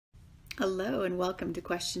Hello and welcome to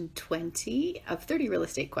question 20 of 30 real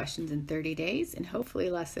estate questions in 30 days and hopefully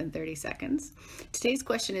less than 30 seconds. Today's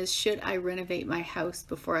question is, should I renovate my house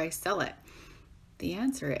before I sell it? The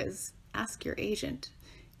answer is, ask your agent.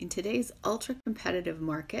 In today's ultra competitive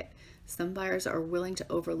market, some buyers are willing to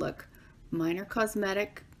overlook minor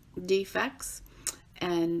cosmetic defects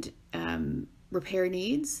and repair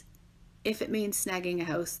needs if it means snagging a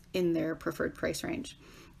house in their preferred price range.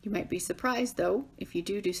 You might be surprised, though, if you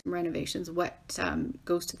do some renovations, what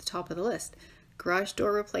goes to the top of the list. Garage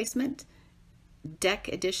door replacement, deck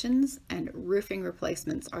additions, and roofing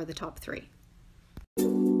replacements are the top three.